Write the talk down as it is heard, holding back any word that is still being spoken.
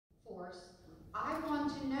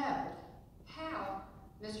want to know how,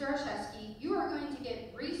 Mr. Olszewski, you are going to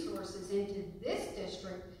get resources into this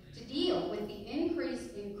district to deal with the increase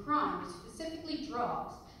in crime, specifically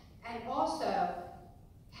drugs, and also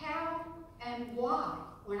how and why.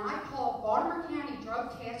 When I called Baltimore County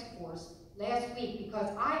Drug Task Force last week, because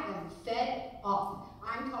I am fed up.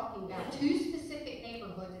 I'm talking about 2 specific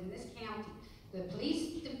neighborhoods in this county. The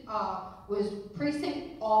police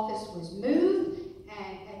precinct office was moved,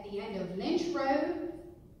 and at the end of Lynch Road,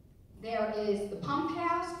 there is the pump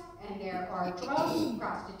house, and there are drugs,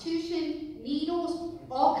 prostitution, needles,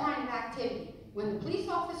 all kind of activity. When the police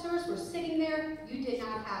officers were sitting there, you did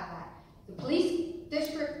not have that. The police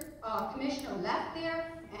district commissioner left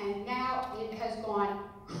there, and now it has gone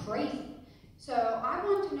crazy. So I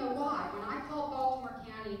want to know why. When I called Baltimore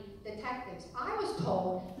County detectives, I was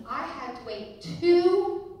told I had to wait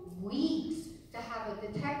 2 weeks to have a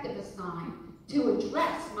detective assigned to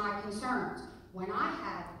address my concerns. When I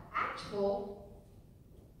had actual,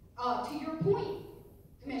 to your point,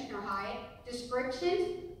 Commissioner Hyatt,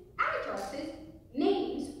 descriptions, addresses,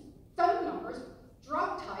 names, phone numbers,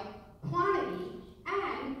 drug type, quantity,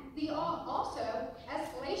 and the also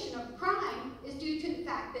escalation of crime is due to the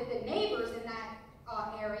fact that the neighbors in that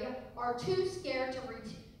area are too scared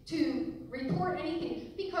to report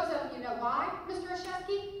anything because of, you know why, Mr.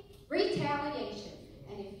 Olszewski? Retaliation.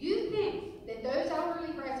 And if you think that those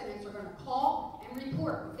elderly residents are going to call and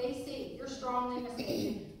report what they see, you're strongly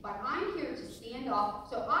mistaken. But I'm here to stand up,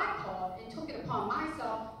 so I called and took it upon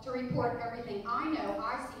myself to report everything I know.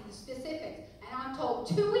 I see the specifics, and I'm told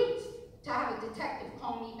 2 weeks to have a detective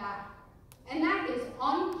call me back. And that is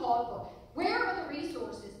uncalled for. Where are the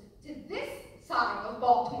resources to this side of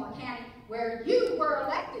Baltimore County, where you were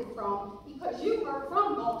elected from, because you are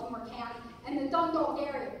from Baltimore County and the Dundalk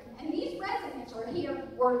area? And these residents are here,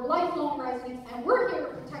 we're lifelong residents, and we're here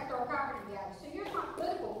to protect our property values. So here's my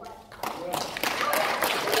political question.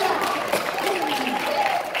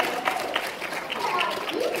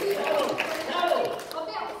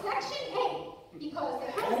 About Section 8, because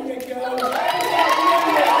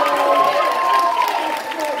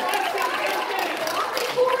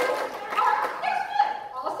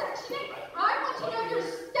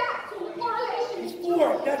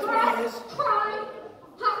crime,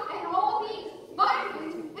 and all these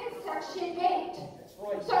violence in Section 8.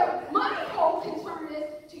 So my whole concern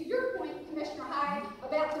is, to your point, Commissioner Hyatt,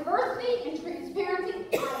 about diversity and transparency.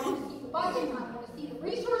 I want to see the budget, I want to see the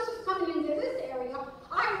resources coming into this area.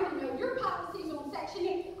 I want to know your policies on Section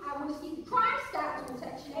 8. I want to see the crime stats on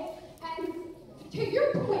Section 8. And to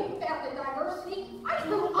your point about the diversity, I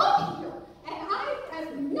grew up here, and I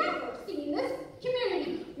have never seen this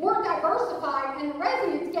community more diversified and the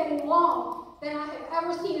residents getting along than I have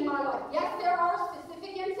ever seen in my life. Yes, there are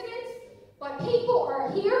specific incidents, but people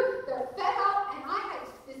are here, they're fed up, and I had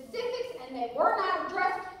specifics, and they were not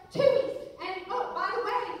addressed 2 weeks. And oh, by the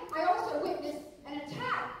way, I also witnessed an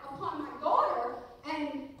attack upon my daughter,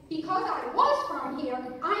 and because I was from here,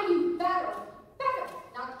 I knew better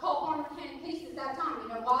not to call Baltimore County Police at that time. You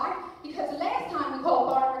know why? Because the last time we called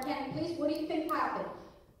Baltimore County Police, what do you think happened?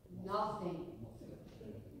 Nothing.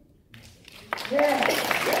 Yeah.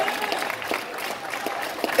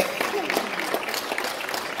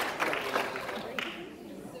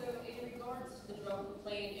 So in regards to the drug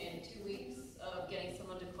complaint and 2 weeks of getting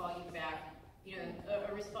someone to call you back, you know,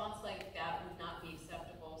 a response like that would not be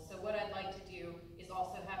acceptable. So what I'd like to do is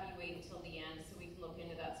also have you wait until the end so we can look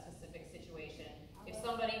into that specific situation. If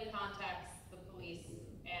somebody contacts the police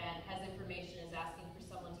and has information, is asking for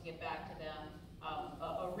someone to get back to them,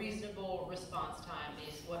 a reasonable response time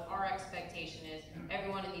is what our expectation is.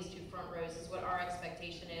 Everyone in these 2 front rows is what our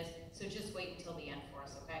expectation is. So just wait until the end for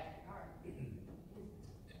us, okay? All right.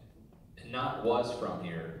 Not was from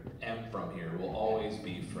here, am from here, will always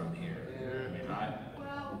be from here.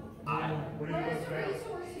 I mean, where's the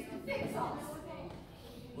resources to fix us?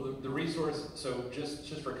 Well, the resource, so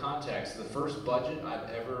just for context, the first budget I've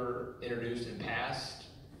ever introduced and passed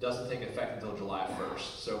doesn't take effect until July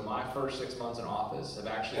 1st. So my first 6 months in office have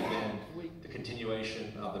actually been the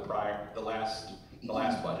continuation of the last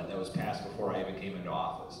budget that was passed before I even came into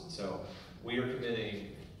office. And so we are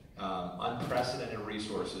committing unprecedented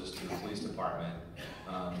resources to the police department,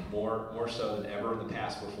 more so than ever in the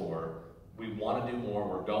past before. We want to do more,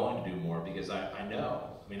 we're going to do more, because I know,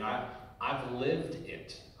 I mean, I've lived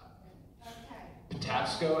it.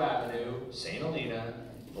 Patapsco Avenue, St. Helena,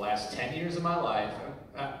 the last 10 years of my life,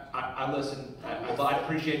 I listen, I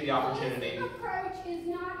appreciate the opportunity. Holistic approach is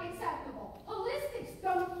not acceptable. Holistics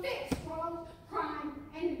don't fix crime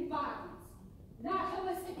and violence. Not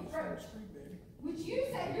holistic approach. Would you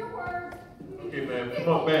say your words? Okay, ma'am. Come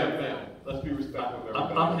on, ma'am. Let's be respectful of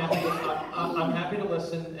everybody. I'm happy to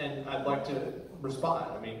listen, and I'd like to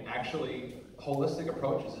respond. I mean, actually, holistic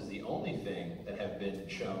approaches is the only thing that have been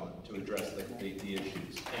shown to address the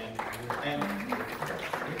issues. And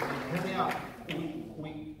hear me out.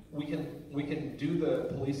 We can do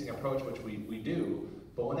the policing approach, which we do,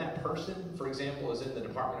 but when that person, for example, is in the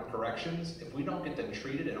Department of Corrections, if we don't get them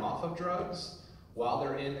treated and off of drugs while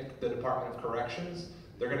they're in the Department of Corrections,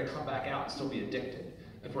 they're going to come back out and still be addicted.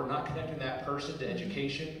 If we're not connecting that person to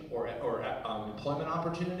education or employment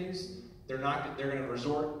opportunities, they're going to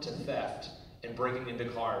resort to theft and breaking into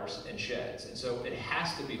cars and sheds. And so it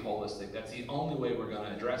has to be holistic. That's the only way we're going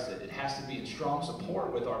to address it. It has to be in strong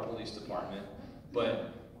support with our police department,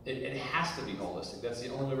 but it has to be holistic. That's the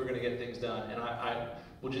only way we're going to get things done. And I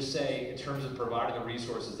will just say, in terms of providing the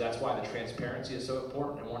resources, that's why the transparency is so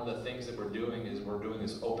important. And one of the things that we're doing is we're doing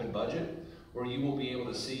this open budget, where you will be able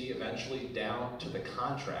to see eventually down to the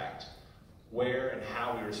contract where and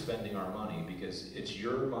how we are spending our money, because it's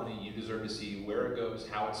your money. You deserve to see where it goes,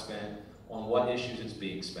 how it's spent, on what issues it's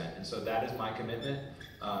being spent. And so that is my commitment.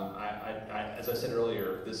 As I said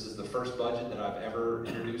earlier, this is the first budget that I've ever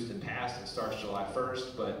introduced and passed. It starts July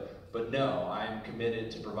 1st, but no, I'm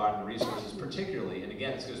committed to providing the resources, particularly, and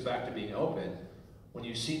again, this goes back to being open. When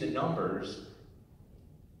you see the numbers,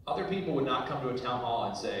 other people would not come to a town hall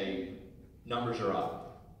and say, numbers are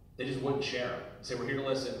up. They just wouldn't share them. Say, we're here to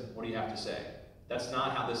listen, what do you have to say? That's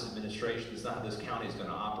not how this administration, that's not how this county is going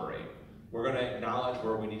to operate. We're going to acknowledge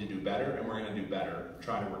where we need to do better, and we're going to do better,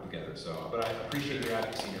 trying to work together. So, but I appreciate your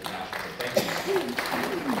advocacy and your passion. So thank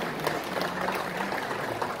you.